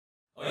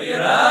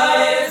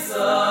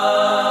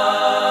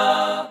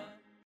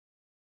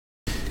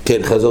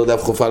כן, חזור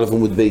דף חוף א'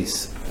 עמוד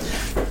בייס.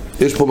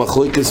 יש פה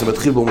מחלוקת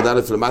שמתחיל בעמוד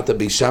א' למטה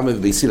בי שמא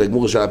ובי סילה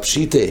גמור של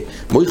הפשיטה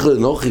מויכל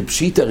לנוחי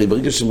פשיטה, הרי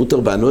ברגע שמותר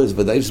באנוס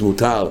ודאי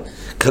שמותר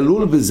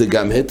כלול בזה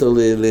גם היתר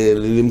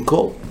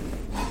למכור.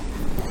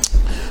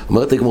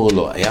 אומרת הגמור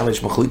לא, היה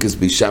יש מחלוקת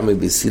בי שמא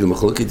ובי סילה,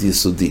 מחלוקת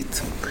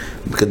יסודית.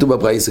 כתוב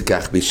בברייתא זה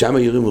כך, בי שמא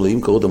יורים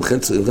אלוהים קורות הם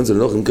חנצה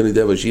לנוחים כאן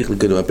ידע ושיח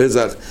לקדם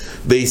הפסח,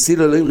 בי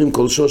סילה לא יורים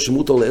כל שור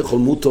שמותר לאכול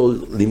מותר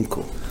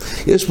למכור.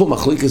 יש פה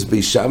מחלוקת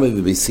בי שמא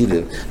ובי סילה,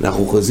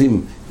 אנחנו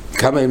חוזים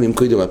כמה ימים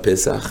קודם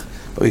הפסח,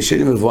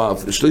 וישני מבואר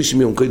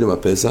 30 יום קודם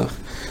הפסח,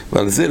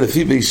 ועל זה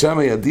לפי בי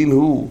שמא הדין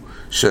הוא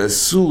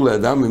שאסור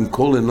לאדם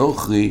למכור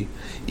לנוכרי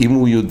אם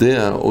הוא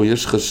יודע או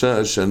יש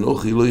חשש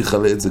שהנוכרי לא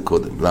יחלה את זה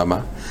קודם. למה?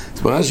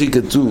 אז ברש"י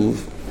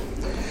כתוב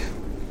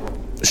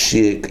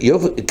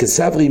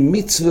שכסברי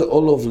מצווה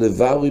אולוב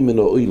לברי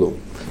מנו אוילו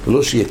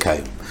ולא שיהיה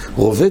קיים.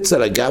 רובץ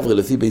על הגברי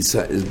לפי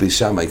בי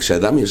שמאי,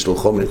 כשאדם יש לו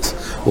חומץ,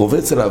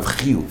 רובץ עליו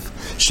חיוב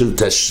של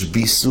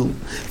תשביסו,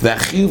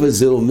 והחיוב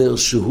הזה אומר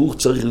שהוא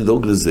צריך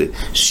לדאוג לזה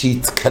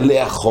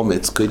שיתקלה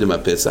החומץ קודם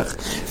הפסח,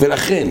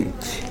 ולכן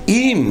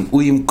אם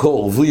הוא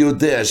ימכור והוא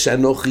יודע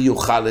שהנוכרי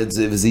יאכל את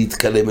זה וזה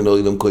יתקלה מנו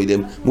אילום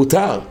קודם,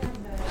 מותר,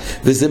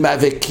 וזה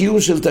מהווה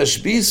קיום של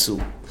תשביסו.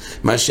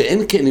 מה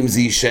שאין כן אם זה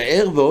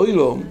יישאר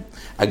באוילום,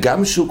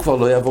 הגם שהוא כבר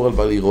לא יעבור על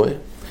בעלי רואה,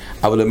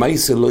 אבל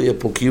למעשה לא יהיה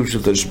פה קיום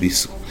של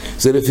תשביסו.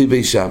 זה לפי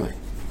בי שמאי.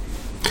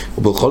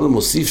 ובכל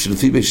מוסיף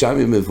שלפי בי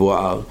שמאי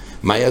מבואר,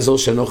 מה יעזור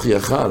שהנוכרי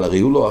אכל? הרי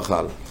הוא לא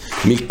אכל.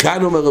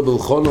 מכאן אומר רבי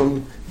אלחנן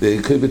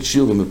בקובץ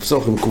שיעורים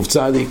בפסוחים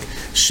קצ"ד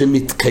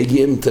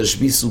שמתקיים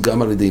תשביסו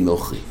גם על ידי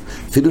נוכרי.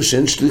 אפילו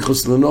שאין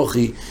שליחוס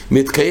לנוכרי,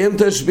 מתקיים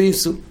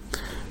תשביסו.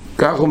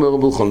 כך אומר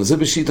רבי אלחנן, זה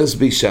בשיטת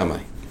בי שמאי.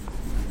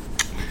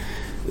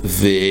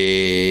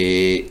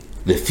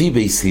 ולפי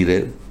בי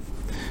סילל,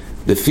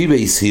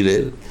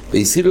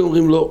 בי סילל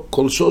אומרים לו,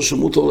 כל שור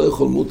שמותר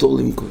לאכול מותר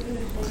למכור.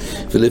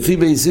 ולפי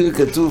בי סילל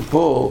כתוב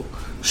פה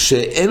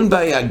שאין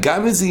בעיה,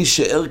 גם אם זה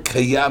יישאר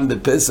קיים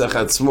בפסח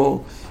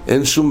עצמו,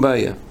 אין שום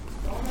בעיה.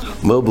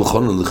 אומר רבי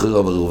אלחנן, לכן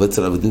אבל רובץ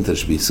עליו דין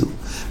תשביסו.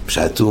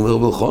 פשטו אומר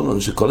רבי אלחנן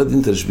שכל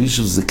הדין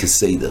תשביסו זה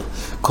כסדר.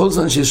 כל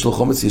זמן שיש לו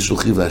חומץ יש לו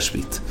חיוב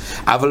להשבית.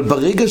 אבל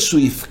ברגע שהוא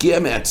יפקיע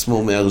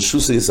מעצמו,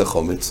 מהרשוס יש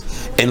החומץ,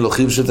 אין לו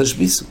חיוב של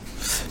תשביסו.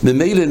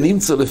 ממילא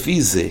נמצא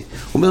לפי זה, הוא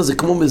אומר זה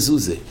כמו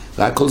מזוזה,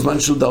 רק כל זמן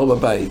שהוא דר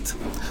בבית.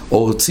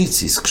 או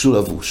ציציס כשהוא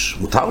לבוש,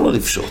 מותר לו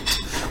לפשוט.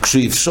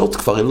 כשהוא יפשוט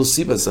כבר אין לו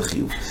סיבה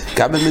זכיו.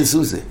 גם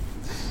במזוזה.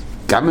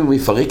 גם אם הוא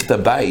יפרק את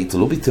הבית,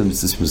 הוא לא ביטל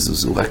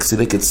מזוז, הוא רק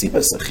סילק את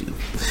סיבה סחיב.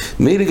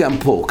 מילא גם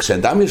פה,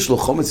 כשאדם יש לו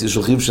חומץ, יש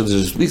לו חיוב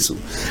של תשביסו.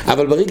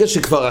 אבל ברגע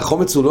שכבר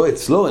החומץ הוא לא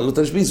אצלו, אין לו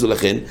תשביסו,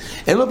 לכן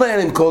אין לו בעיה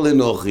למכור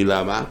לנוכרי.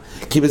 למה?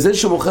 כי בזה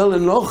שהוא מוכר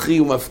לנוכרי,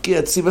 הוא מפקיע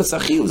את סיבה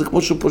סחיב, זה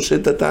כמו שהוא פושט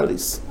את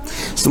הטליס.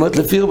 זאת אומרת,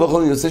 לפי רבי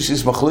אלחנן, אני רוצה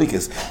שיש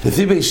מחלוקת.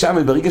 לפי בי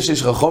שמאי, ברגע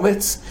שיש לך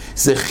חומץ,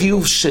 זה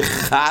חיוב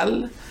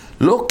שחל,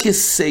 לא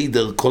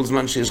כסדר כל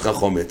זמן שיש לך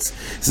חומץ.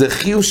 זה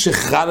חיוב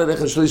שחל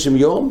עליך 30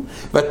 יום,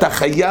 ואתה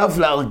חייב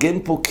לארגן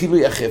פה כאילו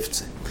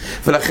יחפצה.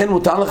 ולכן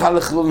מותר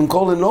לך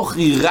למכור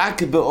לנוכרי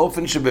רק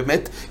באופן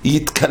שבאמת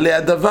יתקלה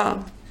הדבר.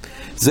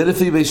 זה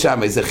לפי בי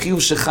שמאי, זה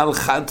חיוב שחל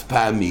חד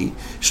פעמי,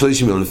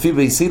 30 יום. לפי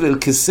בי סילל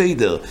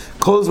כסדר,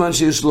 כל זמן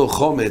שיש לו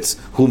חומץ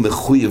הוא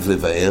מחויב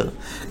לבאר,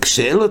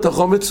 כשאין לו את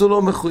החומץ הוא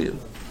לא מחויב.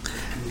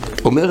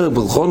 אומר רבי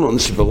אלחנן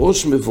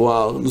שבראש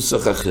מבואר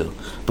נוסח אחר.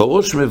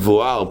 בראש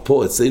מבואר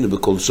פה אצלנו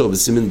בכל שור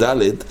בסימן ד'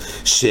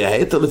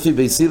 שההתר לפי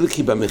בי סילל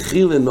כי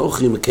במחיר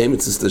לנוכרי מקיים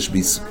את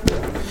תשביסו.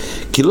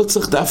 כי לא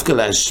צריך דווקא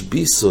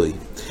להשביסוי,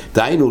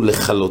 דהיינו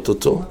לחלות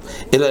אותו,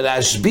 אלא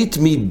להשבית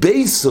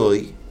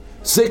מבייסוי,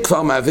 זה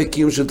כבר מהווה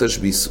קיום של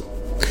תשביסו.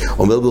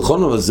 אומר רבי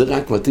אלחנן, אבל זה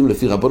רק מתאים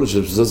לפי רבנו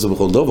שזה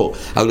בכל דבר,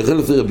 אבל לכן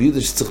לפי רבי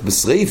יהודה שצריך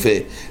בשריפה,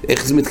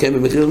 איך זה מתקיים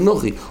במחיר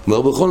לנוכרי? אומר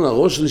רבי אלחנן,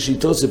 הראש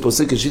לשיטו זה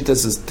פוסק שיטה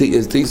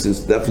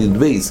תייסס, דף י'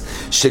 בייס,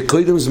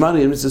 שקודם זמן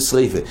יהיה מצווה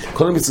שריפה.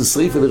 כל המצווה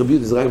שריפה לרבי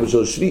יהודה זה רק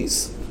בשור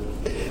שביס.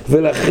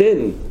 ולכן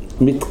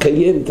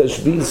מתקיים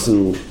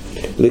תשביסו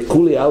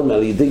לכולי עלמא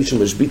על ידי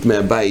שמשבית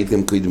מהבית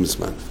גם קודם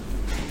זמן.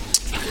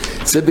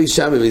 זה בי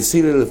שמאי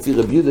וסילל לפי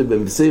רבי יהודה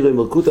במסיירי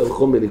מלכותא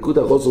וחום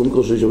בליקותא חוסר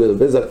ומקרו של שומר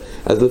בפסח.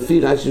 אז לפי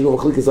רש"י יש לו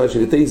מחלוקת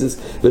של תייסס,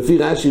 לפי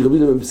רש"י רבי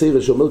יהודה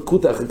במסיירי שאומר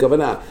קותח,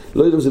 הכוונה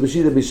לא יודעים זה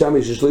בשיטה בי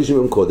שמאי של 30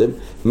 יום קודם.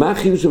 מה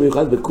החידוש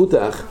המיוחד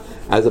בקותח?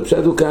 אז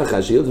הפשט הוא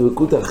ככה, שהיות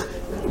ובקותח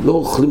לא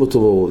אוכלים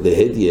אותו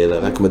להדיה אלא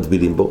רק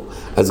מטבילים בו,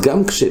 אז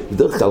גם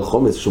כשבדרך כלל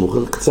חומץ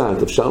שמוכר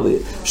קצת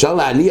אפשר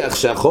להניח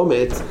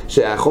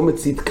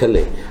שהחומץ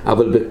יתקלה,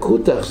 אבל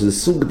בקותח זה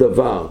סוג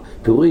דבר,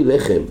 פירורי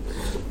לחם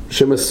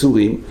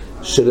שמסורים,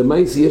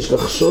 שלמעשה יש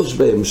לחשוש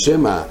בהם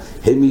שמה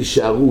הם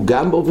יישארו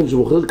גם באופן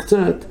שמוכר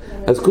קצת,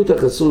 אז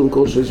קותח אסור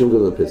למכור 30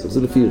 גם בפסח.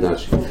 זה לפי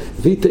רש"י.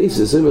 לפי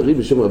תייסס, זה מרי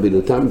בשם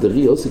רבינו תם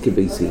דרי עוסק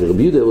כבי סילל.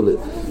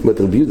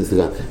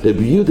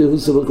 רבי יהודה הוא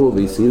סבר כמו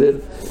בי סילל,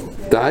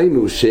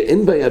 דהיינו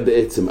שאין בעיה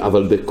בעצם,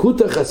 אבל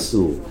בקוטח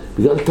אסור,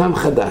 בגלל טעם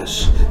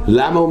חדש.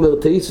 למה אומר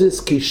תייסס?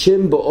 כי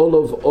שם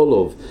באולוב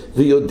אולוב,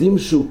 ויודעים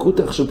שהוא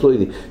קוטח של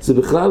פלויני. זה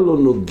בכלל לא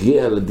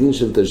נוגע לדין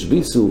של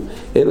תשביסו,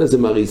 אלא זה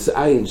מריס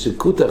עין,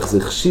 שקוטח זה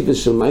חשיבה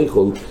של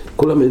מייכל,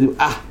 כולם יודעים,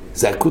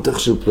 זה הקוטח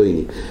של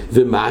פלויני.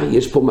 ומה?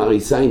 יש פה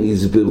מריס עין,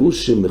 יסברו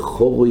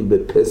שמחורוי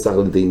בפסח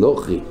לידי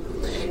נוחי.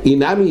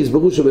 אינמי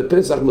יסברו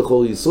שבפסח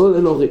מחור ישראל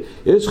לנוחי.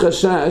 יש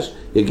חשש,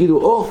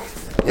 יגידו,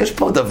 יש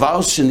פה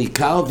דבר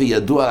שניכר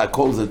וידוע על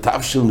הכל, זה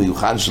תבשיל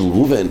מיוחד של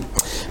ראובן,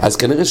 אז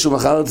כנראה שהוא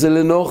מכר את זה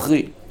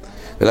לנוחי,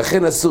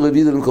 ולכן אסור רבי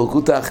יהודה למכור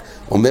קוטח.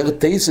 אומר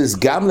תייסס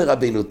גם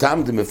לרבינו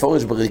תם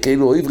דמפורש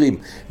בריקנו עברים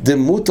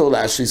דמותר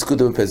להשריס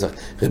קוטח בפסח.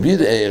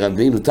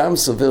 רבינו תם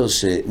סובר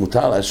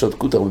שמותר להשרות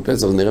קוטח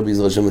בפסח, נראה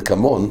בעזר השם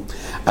לקמון,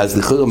 אז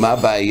לכאורה מה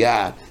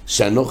הבעיה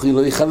שהנוחי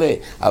לא יחלה?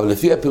 אבל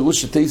לפי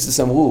הפירוש שתייסס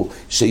אמרו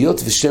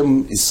שהיות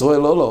ושם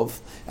ישראל אולוב,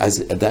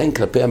 אז עדיין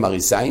כלפי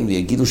המריסאים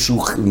ויגידו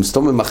שהוא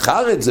מסתום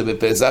מכר את זה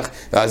בפסח,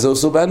 ואז זה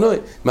עושה בענוי.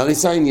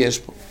 מריסאים יש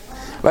פה.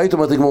 והיית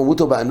אומרת כמו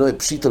מותו בענוי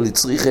פשיטו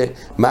לצריכה,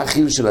 מה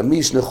החיוב של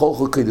המשנה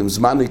חורכו קדם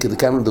זמנו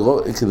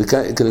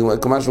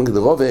כמה שמן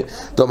כדרובה,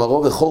 דום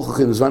הרובה חורכו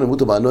קדם זמנו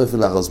מותו בענוי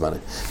ולאחר זמנו.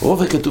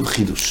 רובה כתוב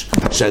חידוש,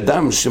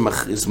 שאדם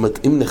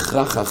אם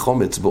נחרח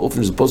החומץ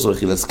באופן זה פוסר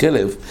אכילס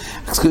כלב,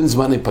 אז קדם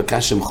זמנו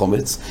פקע שם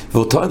חומץ,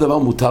 ואותו הדבר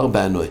מותר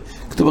בענוי.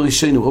 כתוב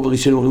הראשון, רוב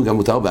הראשון אומרים גם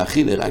מותר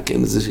באכילה, רק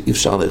אין זה, אי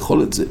אפשר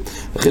לאכול את זה.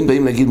 לכן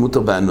באים להגיד מותר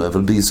בענוי,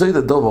 אבל ביסוד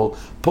הדובר,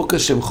 פה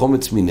כשם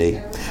חומץ מיני,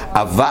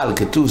 אבל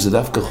כתוב זה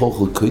דווקא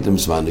חורכו קדם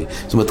זמנו.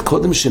 זאת אומרת,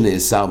 קודם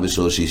שנאסר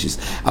בשורש אישיס,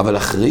 אבל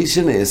אחרי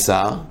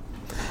שנאסר,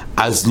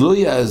 אז לא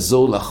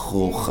יעזור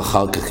לחרוך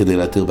אחר כך כדי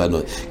להתיר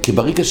בענוי. כי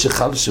ברגע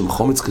שחל שם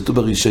חומץ כתוב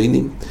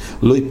בראשונים,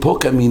 לא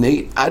יפוק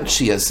המיני עד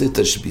שיעשה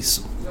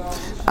תשביסו.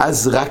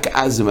 אז רק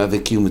אז זה מהווה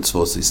קיום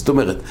מצווסי. זאת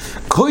אומרת,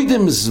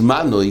 קודם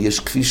זמנו יש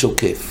כפי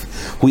שוקף.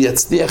 הוא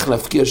יצליח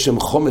להפקיע שם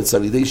חומץ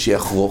על ידי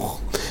שיחרוך.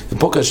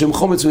 ופה כשם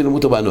חומץ הוא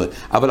ילמות הבענוי.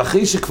 אבל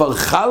אחרי שכבר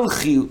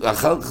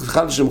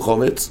חל שם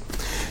חומץ,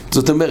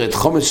 זאת אומרת,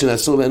 חומץ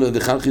שנאסור בענוי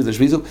וחל חיוב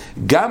תשביסו,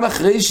 גם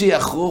אחרי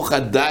שיחרוך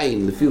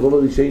עדיין, לפי רוב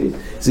הראשונים,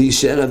 זה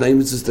יישאר עדיין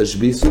מצוות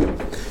תשביסו.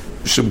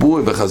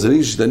 שבוע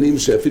בחז"לים שדנים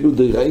שאפילו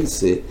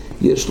דרייסה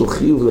יש לו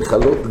חיוב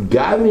לחלות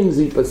גם אם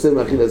זה ייפסם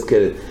מאכילת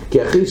כלב,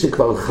 כי אחרי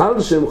שכבר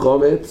חל שם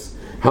חומץ,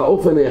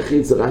 האופן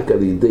היחיד זה רק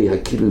על ידי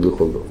הכיבוד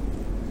לכולו.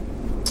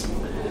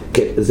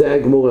 כן, זה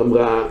הגמור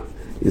אמרה,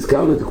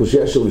 הזכרנו את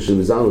הקושיה שלו בשביל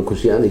מזרנו,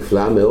 קושיה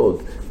נפלאה מאוד.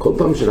 כל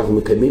פעם שאנחנו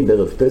מקיימים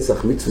בערב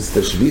פסח מצוות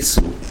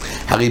תשביסו,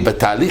 הרי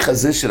בתהליך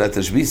הזה של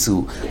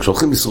התשביסו,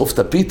 כשהולכים לשרוף את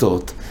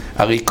הפיתות,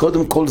 הרי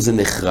קודם כל זה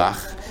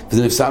נחרח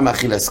וזה נפסע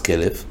מאכילת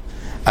כלב,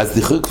 אז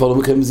לכאורה כבר לא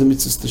מקיים איזה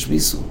מצוות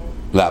תשביסו.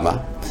 למה?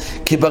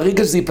 כי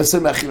ברגע שזה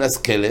ייפסם מאכילת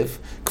כלב,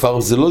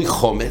 כבר זה לא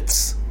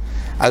חומץ.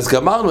 אז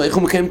גמרנו, איך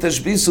הוא מקיים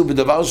תשביסו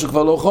בדבר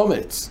שכבר לא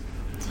חומץ?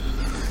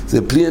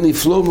 זה פלי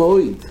הנפלא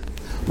מאוד.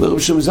 אומר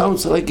רבי שמזרנו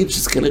צריך להגיד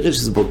שכנראה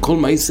שזה בו כל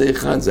מעשה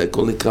אחד, זה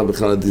הכל נקרא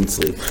בכלל הדין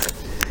צריך.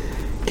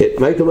 כן,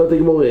 מה היית אומרת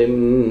לגמור?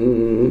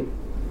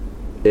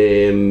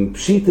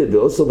 פשיטה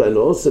באוסר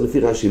והנאוסר לפי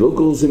רש"י לא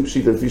גורסים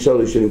פשיטה, לפי שאר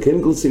ראשונים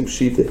כן גורסים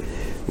פשיטה.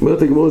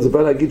 אומרת הגמור, זה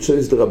בא להגיד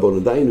שויס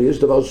דרבנן. דהיינו, יש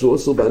דבר שהוא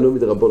אוסר בענוי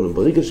מדרבנן.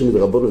 ברגע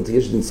שמדרבנן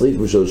יש דין צריך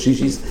בשורש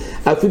שישיס,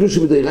 אפילו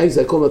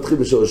שמדרייסה הכל מתחיל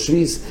בשורש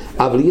שביס,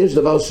 אבל יש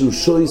דבר שהוא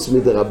שויס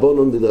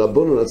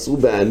מדרבנן עצרו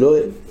בענוי.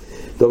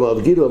 תאמר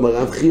רב גידו, אמר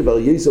רב חייא בר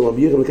יוסף, אמר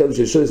רבי יוחנן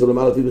מקדש ששויס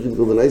ולומר לפי ברכת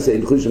קורבנייסה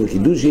אין חוישים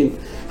קידושין.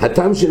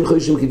 הטעם שאין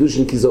חוישים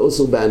קידושין כי זה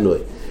אוסר בענוי.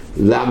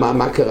 למה?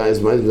 מה קרה? אז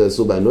מה זה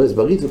אסור בענוי? אז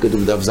בריתו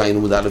כתוב דף זין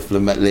עמוד א'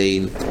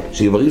 לעיל,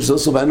 שבריתו שזה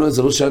אסור בענוי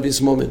זה לא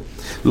שוויס מומן.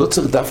 לא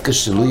צריך דווקא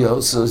שלא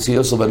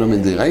יהיה אסור בענוי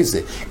מדרייסה.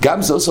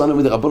 גם זה אסור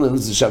בענוי מדרבנן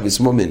זה שוויס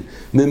מומן.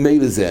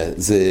 ממילא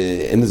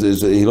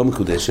היא לא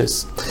מקודשת.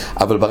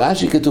 אבל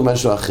ברש"י כתוב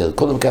משהו אחר.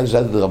 קודם מקדש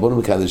דרבנן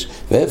מקדש,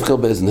 והפקר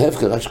באזן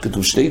הפקר, רש"י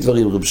כתוב שני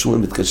דברים, רב שמואל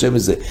מתקשה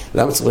בזה.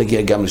 למה צריך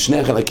להגיע גם לשני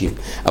החלקים?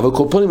 אבל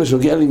כל פעם מה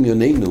שנוגע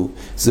לענייננו,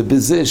 זה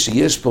בזה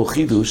שיש פה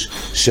חידוש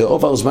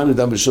שעובר זמן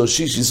אדם בשורש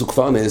שישיס הוא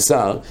כבר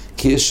נאסר,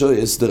 כי יש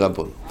שויס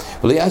דרבנן.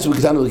 אבל יעץ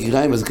בקטנו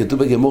בגיריים, אז כתוב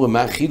בגמרא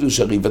מה החידוש,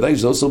 הרי ודאי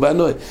שזה אוסר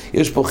בענוי.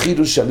 יש פה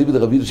חידוש שעלי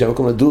בדרבי יהודה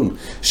שהמקום לדון,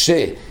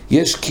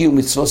 שיש קיום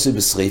מצווסי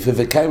בשריפה,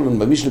 וקיים לנו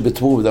במשנה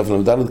בתמור בדף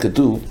ל"ד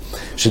כתוב,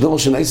 שדבר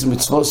שנעשה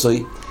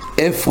מצווסי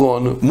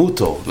אפרון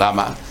מותר.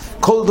 למה?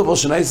 כל דבר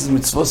שנעשה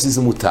מצווסי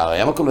זה מותר.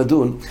 היה מקום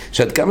לדון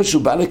שעד כמה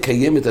שהוא בא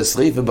לקיים את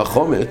השריפה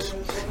בחומץ,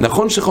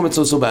 נכון שחומץ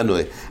אוסר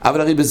בענוי,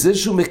 אבל הרי בזה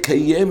שהוא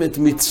מקיים את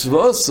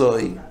מצווסי,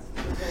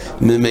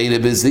 ממילא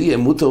בזה יהיה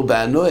מותר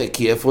בענוי,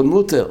 כי אפרון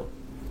מותר.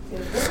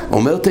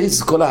 אומר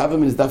תייס, כל ההווה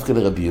מן דווקא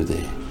לרבי יהודה.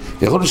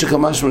 יכול להיות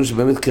שכמה שמונה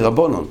שבאמת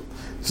כרבנן.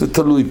 זה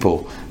תלוי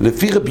פה.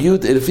 לפי רבי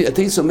יהודה,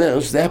 תייס אומר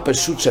שזה היה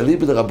פשוט שעלי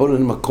בדרבנן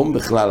אין מקום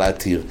בכלל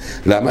להתיר.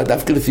 למה?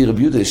 דווקא לפי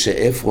רבי יהודה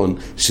שאפרון,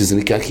 שזה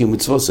נקרא קיום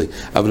מצווסי.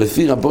 אבל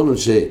לפי רבנן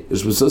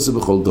שיש מצווסי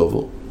בכל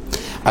דובר.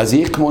 אז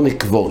יהיה כמו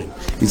נקבורים.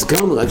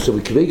 הזכרנו רק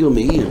שבקוויגר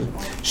מאיר,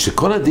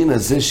 שכל הדין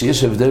הזה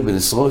שיש הבדל בין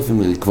לשרוף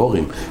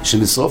לקבורים,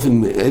 שלשרוף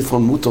עם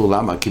אפרון מותר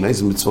למה, כי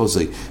נעשה מצווה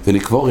זה,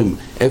 ונקבורים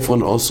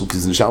אפרון אוסו, כי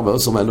זה נשאר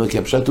באוסו מהנוי, כי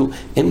הפשט הוא,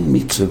 אין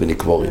מצווה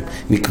בנקבורים.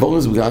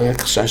 נקבורים זה בגלל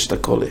רק חשש את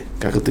הקולה,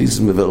 ככה תאיס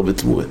מבאר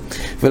בתמורה.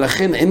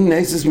 ולכן אין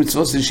נעשה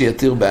מצווה זה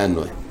שיתיר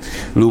בהנוי.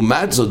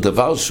 לעומת זאת,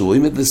 דבר שהוא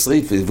עומד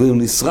לשריף והוא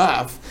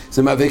נשרף,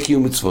 זה מהווה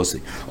קיום מצווה זה.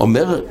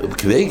 אומר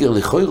קוויגר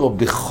לכוירו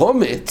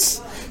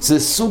בחומץ, זה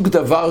סוג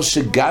דבר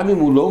שגם אם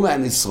הוא לא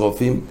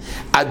מהנשרופים,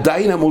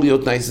 עדיין אמור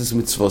להיות נייסס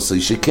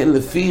מצווסי, שכן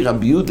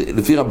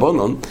לפי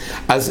רבונון,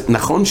 אז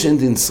נכון שאין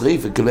דין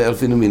שריף וכלי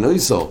אלפינו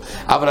מנויסור,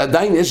 אבל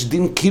עדיין יש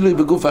דין קילוי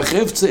בגוף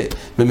החפצה,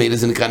 ממילא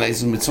זה נקרא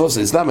נייסס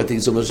מצווסי. אז למה?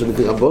 תיס אומר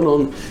שלפי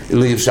רבונון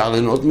לא אפשר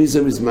ליהנות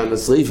מזה מזמן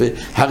השריפה,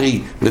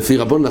 הרי לפי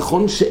רבונון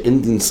נכון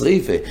שאין דין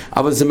שריפה,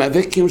 אבל זה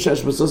מהווה קיום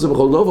שהשבסוסי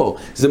בכל דובו,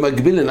 זה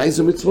מגביל לנייסס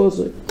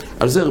מצווסי.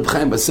 על זה רב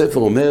חיים בספר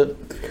אומר,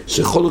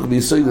 שחולק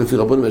ביסוד לפי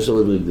רבון מאשר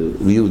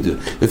רבי יהודה.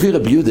 לפי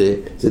רבי יהודה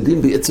זה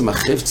דין בעצם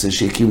החפצה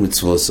שהקיום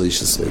מצווה עשו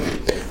איש עשרה.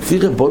 לפי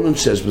רבונון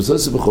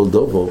שהשבסוסי בכל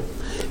דובו,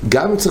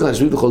 גם צריך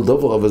להשביט בכל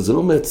דובו, אבל זה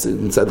לא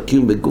מצד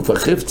קיום בגוף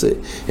החפצה,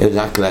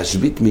 אלא רק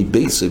להשביט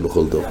מבייסוי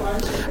בכל דובו.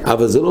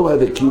 אבל זה לא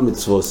מהווה קיום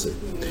מצווה עשו.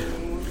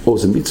 או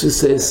זה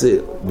מצווה עשה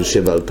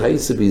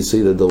בשבלתייסה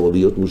ביסוד הדור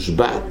להיות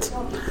מושבת.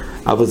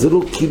 אבל זה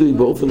לא כאילו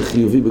באופן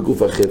חיובי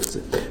בגוף החפצה.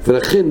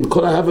 ולכן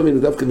כל ההווה מן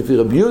דווקא לפי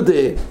רבי יהודה,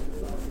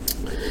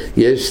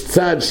 יש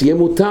צד שיהיה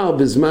מותר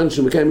בזמן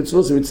שמקיים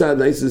מצוות מצד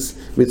נייסס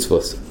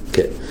מצוות.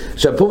 כן.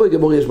 עכשיו פה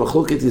בגמור יש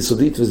מחלוקת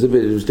יסודית, וזה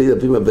בשתי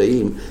דפים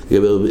הבאים,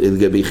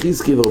 לגבי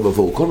חזקי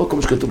ורבבו. כל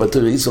מקום שכתוב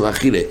בתורה איסור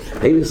אכילה,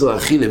 האם איסור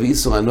אכילה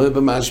ואיסור הנוי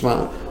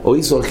במשמע, או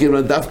איסור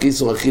אכילה דווקא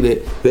איסור אכילה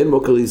ואין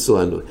מוקר לאיסור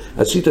הנוי.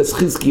 אז שיטת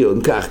חזקי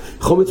on כך,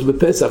 חומץ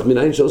בפסח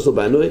מנין שעושו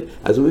בהנוי,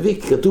 אז הוא מביא,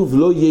 כתוב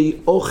לא יהיה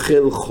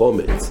אוכל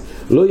חומץ,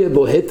 לא יהיה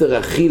בו התר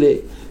אכילה,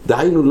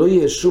 דהיינו לא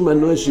יהיה שום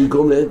הנוי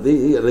שיגרום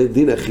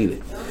לדין אכילה.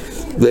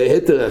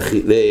 להתר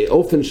אכילה,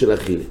 לאופן של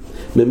אכילה.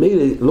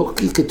 ממילא לא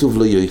כתוב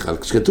לא יאכל,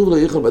 כשכתוב לא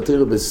יאכל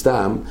בתורה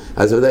בסתם,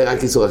 אז זה ודאי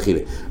רק איסור אכילה.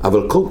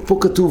 אבל פה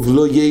כתוב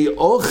לא יהיה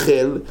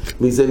אוכל,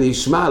 מזה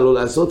נשמע לא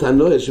לעשות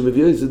הנוי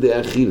שמביאו את זה די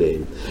אכילה.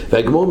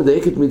 והגמור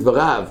מדייקת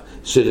מדבריו,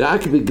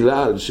 שרק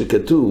בגלל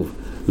שכתוב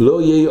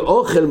לא יהיה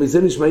אוכל,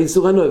 מזה נשמע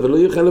איסור הנוי, ולא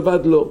יאכל לבד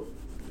לא.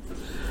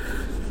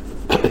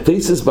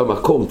 תייסס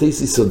במקום,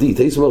 תייסס סודי,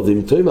 תייסס אומר,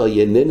 ואם תאמר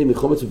ינני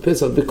מחומץ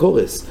בפסח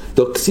בקורס,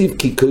 תקסיב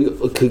כי כל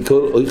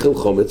אוכל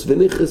חומץ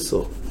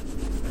ונכסו.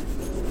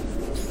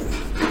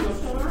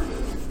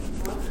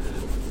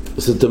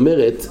 זאת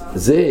אומרת,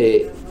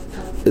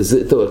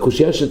 זה טוב,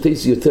 הקושייה של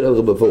תייסס יותר על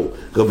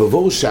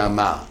רבבור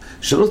שאמר,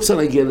 שלא צריך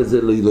להגיע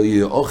לזה לא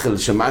יהיה אוכל,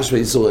 שמש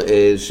ואיסור,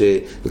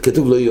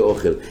 שכתוב לא יהיה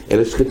אוכל,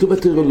 אלא שכתוב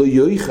בתורה לא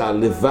יאכל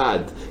לבד,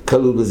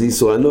 כלול בזה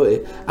איסור הנוי,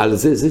 על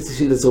זה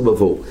תשיל עשר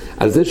בבור.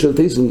 על זה של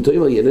תייסס,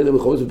 ומתאימה יננה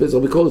מחומץ בפסח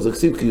בקורס,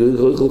 תקסיב כי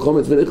יאכל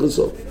חומץ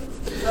ונכסו.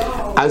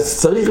 אז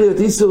צריך להיות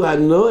איסור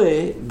הנוי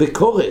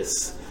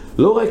בקורס,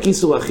 לא רק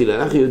איסור אכילה.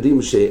 אנחנו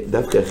יודעים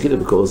שדווקא אכילה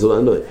בקורס זה לא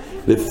הנוי.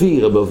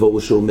 לפי רבבור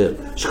שאומר,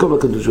 שכל מה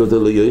כתוב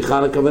שאותו לא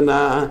יאכל,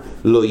 הכוונה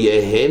לא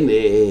יהנה.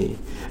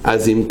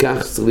 אז אם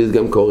כך צריך להיות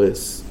גם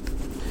קורס.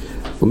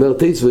 אומר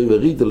תייס ואם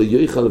הריד לא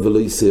יאכל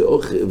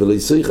ולא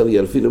יסויכל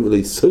ילפינו ולא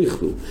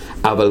יסויכלו,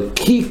 אבל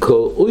כי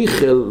כל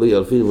אויכל לא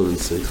ילפינו ולא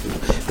יסויכלו.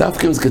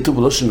 דווקא אם זה כתוב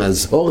בלא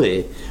שנזהורה,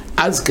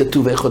 אז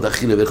כתוב אחד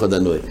אכילה ואחד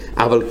הנוי.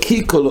 אבל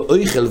כי כל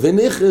אויכל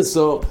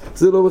ונכסו,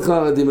 זה לא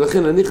בכלל עדים.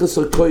 לכן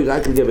הנכסו קוי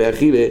רק לגבי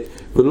אכילה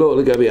ולא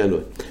לגבי הנוי.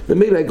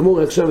 ומילא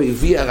הגמור עכשיו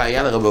הביא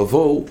הראיה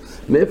לרבבו.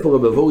 מאיפה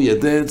רבבו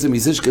ידע את זה?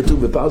 מזה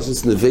שכתוב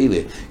בפרשת נבלה,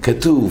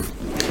 כתוב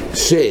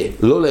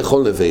שלא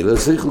לאכול נבלה,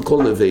 צריך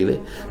לכל נבלה,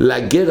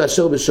 לגר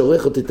אשר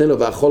בשורך תיתן לו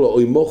ואכול לו,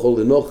 אוי מוכו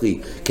לנוחי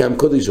כעם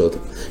קודש אותו.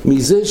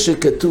 מזה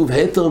שכתוב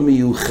התר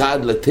מיוחד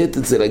לתת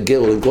את זה לגר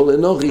או למכור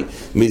לנוחי,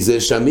 מזה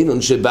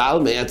שהמינון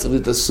שבעל היה צריך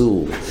להיות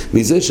אסור,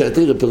 מזה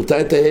שהתיר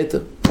פרטה את ההתר.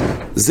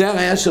 זה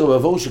הראיה של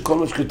רבבו שכל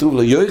מה שכתוב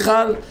לא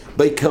יאכל,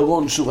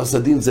 בעיקרון שוב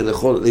הסדין זה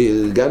לכל,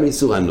 גם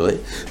איסור הנוי,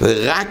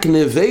 ורק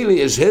נבלה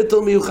יש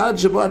התר מיוחד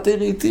שבו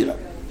התיר התירה.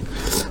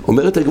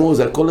 אומרת הגמור,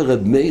 זה הכל לרב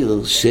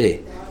מאיר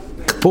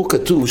פה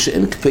כתוב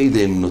שאין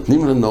קפידים,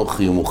 נותנים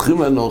לנוחי או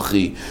מוכרים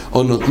לנוחי,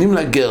 או נותנים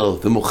לגר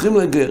ומוכרים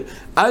לגר,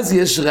 אז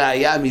יש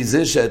ראיה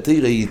מזה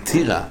שהתירה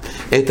התירה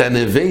את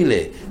הנבלה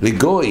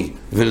לגוי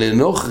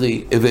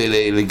ולנוחי,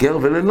 ולגר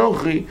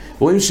ולנוחי,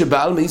 רואים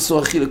שבעל מאיסור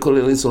אחי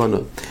לכל איסור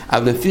הנוי.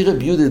 אבל לפי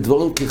רבי יהודה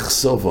דבורם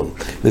ככסובון.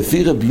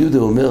 לפי רבי יהודה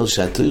אומר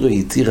שהתירה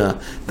התירה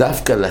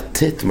דווקא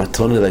לתת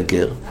מתון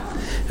לגר,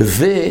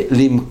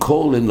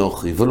 ולמכור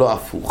לנוחי, ולא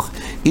הפוך.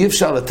 אי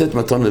אפשר לתת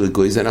מתון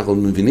לגוי, זה אנחנו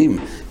מבינים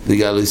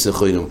בגלל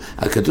יסחוינום.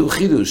 הכתוב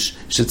חידוש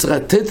שצריך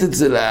לתת את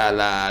זה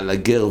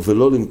לגר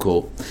ולא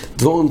למכור,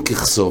 דבורם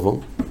ככסובו.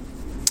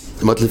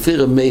 זאת אומרת, לפי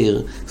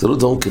רמיר, זה לא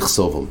דברים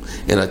ככסובם,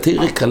 אלא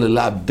תראה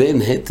כללה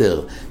בין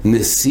היתר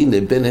נסינה,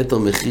 בין היתר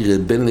מחירה,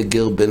 בין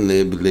לגר, בין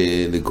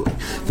לגוי.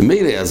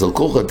 ומילא, אז על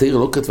כוח התראה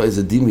לא כתבה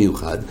איזה דין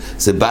מיוחד,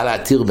 זה בא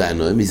להתיר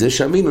בענועה, מזה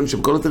שהמינון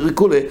שבכל התראה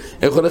כולה,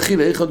 איך הוא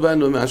להכיל, איך עוד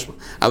בענועה משמע.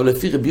 אבל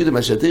לפי רבי יהודה,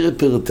 מה שהתראה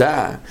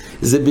פרטה,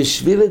 זה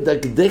בשביל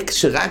לדקדק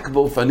שרק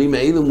באופנים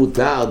האלו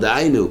מותר,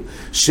 דהיינו,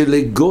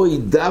 שלגוי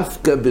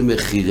דווקא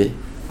במחירה,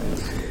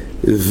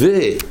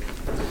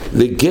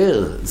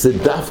 לגר זה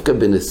דווקא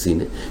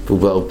בנסינה, והוא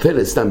כבר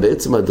פלא, סתם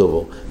בעצם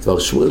הדובו, כבר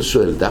שמואל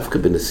שואל, דווקא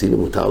בנסינה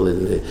מותר,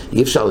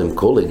 אי אפשר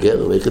למכור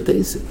לגר, ואיך את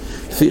איזה?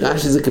 לפי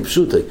רש"י זה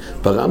כפשוט,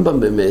 ברמב"ם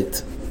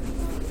באמת,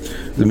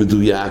 זה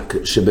מדויק,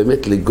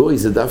 שבאמת לגוי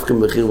זה דווקא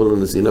במחיר ולא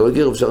נסינה, אבל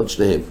גר אפשר את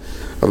שניהם.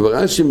 אבל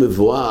ברש"י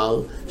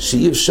מבואר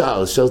שאי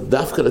אפשר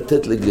דווקא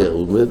לתת לגר,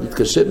 הוא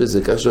מתקשה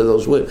בזה, כך שואל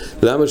שמואל,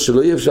 למה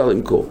שלא יהיה אפשר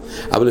למכור?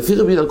 אבל לפי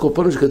רבי על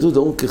קורפונים שכתוב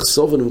דברים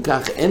ככסוב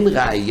ונמכך, אין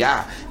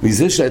ראייה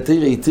מזה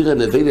שהתרא התירה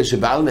נבלה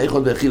שבעל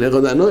מאיכות והכיל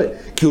איכות הנועה,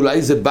 כי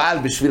אולי זה בעל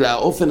בשביל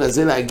האופן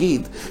הזה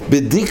להגיד,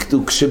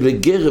 בדיקטוק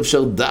שלגר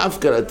אפשר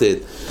דווקא לתת,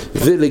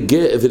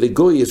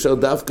 ולגוי אפשר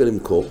דווקא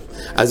למכור.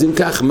 אז אם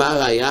כך, מה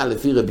הראייה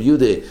לפי רבי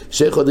יהודה,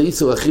 שאיכות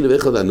האיסור הכיל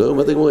ואיכות הנועה?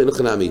 אומרת הגמרא, אין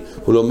לך נמי,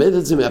 הוא לומד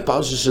את זה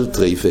מהפרשה של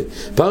טרייפה.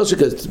 פרשה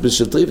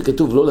של טרייפה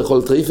כתוב לא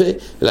לאכול טרייפה,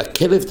 אלא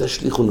כלב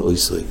תשליכון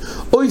אויסוי.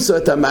 אויסוי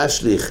אתה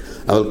משליך,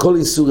 אבל כל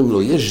איסורים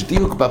לא. יש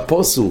דיוק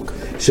בפוסוק,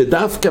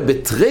 שדווקא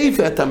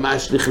בטרייפה אתה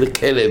משליך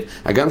לכלב,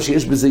 הגם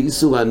שיש בזה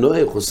איסור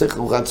הנועה, חוסך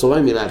ארוחת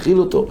צהריים מלהאכיל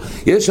אותו,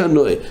 יש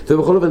הנועה.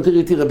 ובכל אופן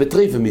תראה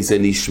בטרייפה, מזה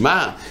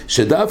נשמע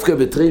שדווקא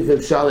בטרייפה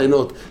אפשר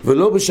ליהנות,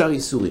 ולא בשאר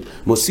איסורים.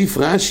 מוסיף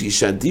רש"י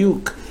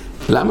שהדיוק,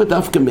 למה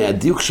דווקא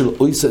מהדיוק של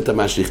אויסוי אתה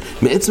משליך?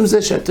 מעצם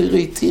זה שהתרא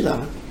התירה,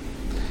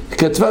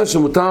 כתבה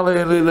שמותר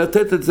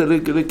לתת את זה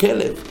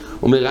לכלב.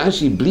 אומר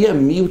רש"י, בלי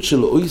המיעוט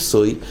של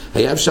אויסוי,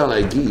 היה אפשר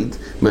להגיד,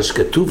 מה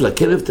שכתוב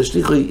לכלב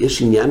תשליכו,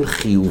 יש עניין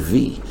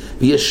חיובי,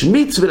 ויש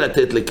מצווה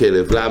לתת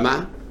לכלב.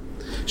 למה?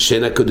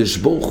 שאין הקדוש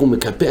ברוך הוא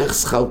מקפח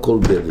שכר כל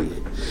בריא.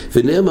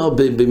 ונאמר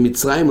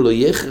במצרים לא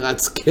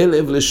יחרץ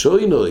כלב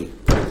לשוינוי.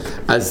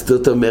 אז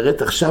זאת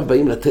אומרת, עכשיו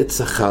באים לתת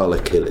שכר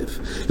לכלב.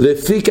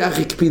 לפי כך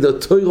הקפיד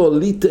התורה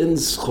ליתן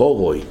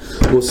שכורוי.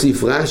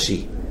 מוסיף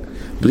רש"י,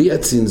 בלי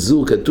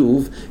הצנזור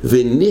כתוב,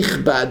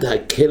 ונכבד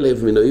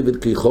הכלב מן אויבד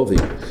כיכובים,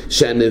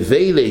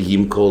 שהנבלה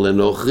ימכור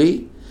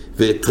לנוכרי,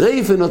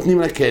 וטרייפה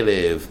נותנים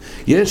לכלב.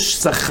 יש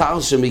שכר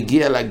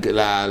שמגיע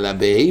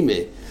לבהמה,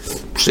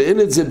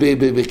 שאין את זה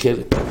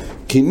בכלב.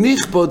 כי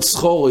נכבד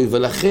שכורוי,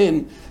 ולכן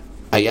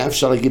היה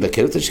אפשר להגיד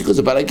לכלב תשליכו,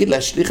 זה בא להגיד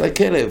להשליך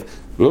לכלב,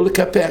 לא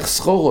לקפח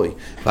שכורוי.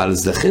 אבל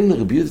לכן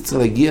רבי יהודה צריך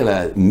להגיע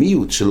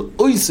למיעוט של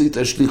אויסוי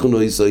תשליכו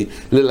נויסוי,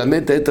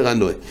 ללמד את היתר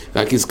הנועה.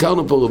 רק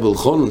הזכרנו פה רבי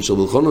אלחנן,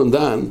 שרבי אלחנן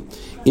דן,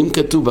 אם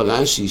כתוב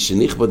ברש"י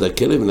שנכבד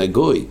הכלב מן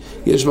הגוי,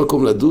 יש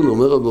מקום לדון,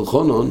 אומר רבי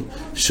אלחנן,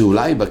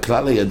 שאולי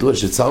בכלל הידוע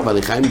שצער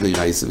בעלי חיים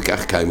דאורייתא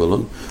וכך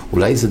קיימלון,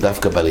 אולי זה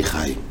דווקא בעלי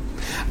חיים.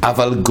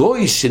 אבל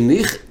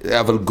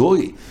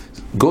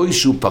גוי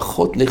שהוא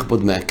פחות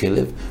נכבד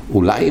מהכלב,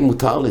 אולי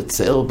מותר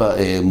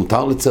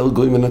לצער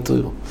גוי מן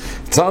התורה.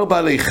 צער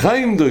בעלי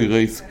חיים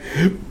דאורייתא,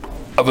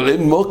 אבל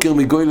אין מוקר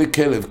מגוי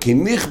לכלב, כי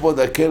נכבד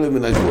הכלב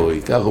מן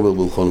הגוי. כך אומר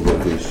רבי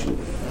אלחנן.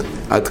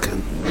 עד כאן.